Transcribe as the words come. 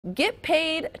Get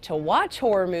paid to watch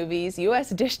horror movies.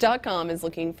 USDish.com is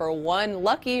looking for one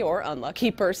lucky or unlucky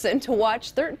person to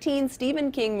watch 13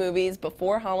 Stephen King movies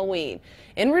before Halloween.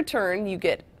 In return, you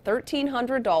get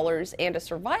 $1,300 and a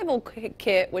survival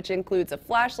kit, which includes a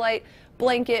flashlight,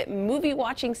 blanket, movie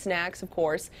watching snacks, of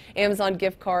course, Amazon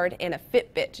gift card, and a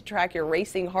Fitbit to track your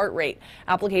racing heart rate.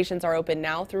 Applications are open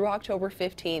now through October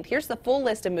 15th. Here's the full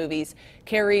list of movies: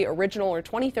 Carrie, original or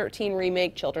 2013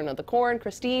 remake; Children of the Corn;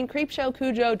 Christine; Creepshow,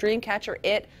 Cujo; Dreamcatcher;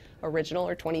 It, original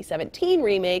or 2017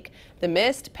 remake; The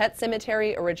Mist; Pet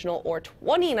Sematary, original or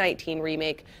 2019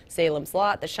 remake; Salem's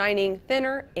Lot; The Shining;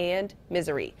 Thinner; and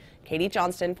Misery. Katie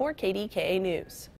Johnston for KDKA News.